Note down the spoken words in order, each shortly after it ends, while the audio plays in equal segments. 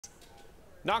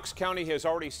Knox County has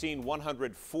already seen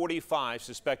 145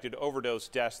 suspected overdose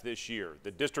deaths this year. The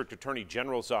District Attorney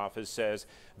General's office says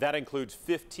that includes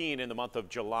 15 in the month of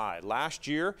July. Last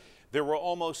year, there were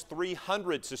almost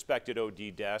 300 suspected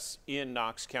OD deaths in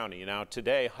Knox County. Now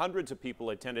today, hundreds of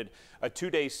people attended a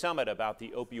two-day summit about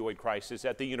the opioid crisis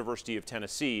at the University of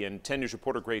Tennessee. And 10 News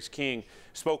reporter Grace King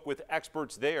spoke with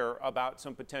experts there about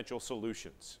some potential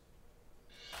solutions.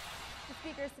 The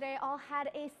speakers today all had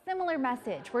a similar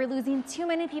message. We're losing too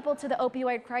many people to the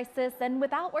opioid crisis, and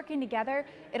without working together,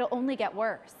 it'll only get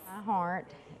worse. My heart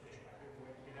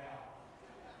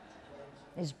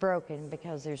is broken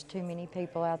because there's too many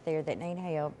people out there that need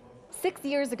help. 6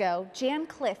 years ago, Jan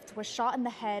Clift was shot in the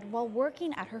head while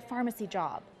working at her pharmacy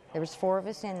job. There was 4 of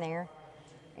us in there,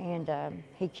 and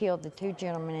he killed the 2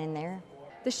 gentlemen in there.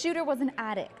 The shooter was an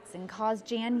addict and caused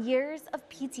Jan years of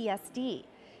PTSD.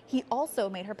 He also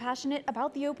made her passionate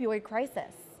about the opioid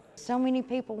crisis. So many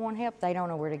people want help, they don't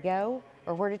know where to go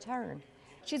or where to turn.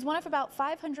 She's one of about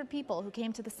 500 people who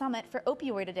came to the summit for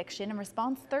opioid addiction in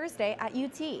response Thursday at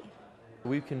UT.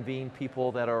 We've convened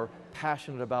people that are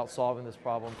passionate about solving this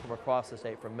problem from across the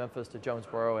state, from Memphis to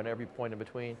Jonesboro and every point in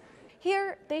between.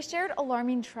 Here, they shared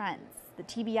alarming trends. The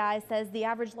TBI says the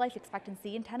average life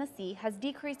expectancy in Tennessee has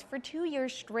decreased for 2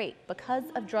 years straight because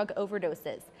of drug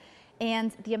overdoses.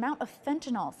 And the amount of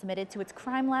fentanyl submitted to its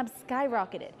crime lab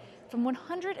skyrocketed from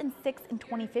 106 in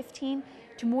 2015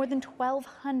 to more than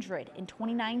 1,200 in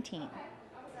 2019.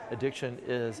 Addiction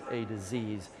is a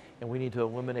disease, and we need to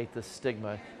eliminate the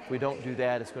stigma. If we don't do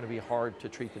that, it's going to be hard to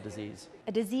treat the disease.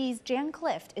 A disease Jan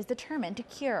Clift is determined to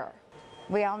cure.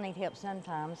 We all need help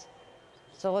sometimes,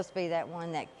 so let's be that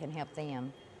one that can help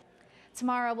them.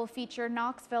 Tomorrow will feature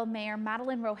Knoxville Mayor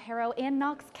Madeline Rogero and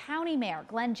Knox County Mayor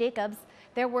Glenn Jacobs.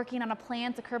 They're working on a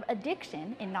plan to curb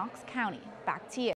addiction in Knox County. Back to you.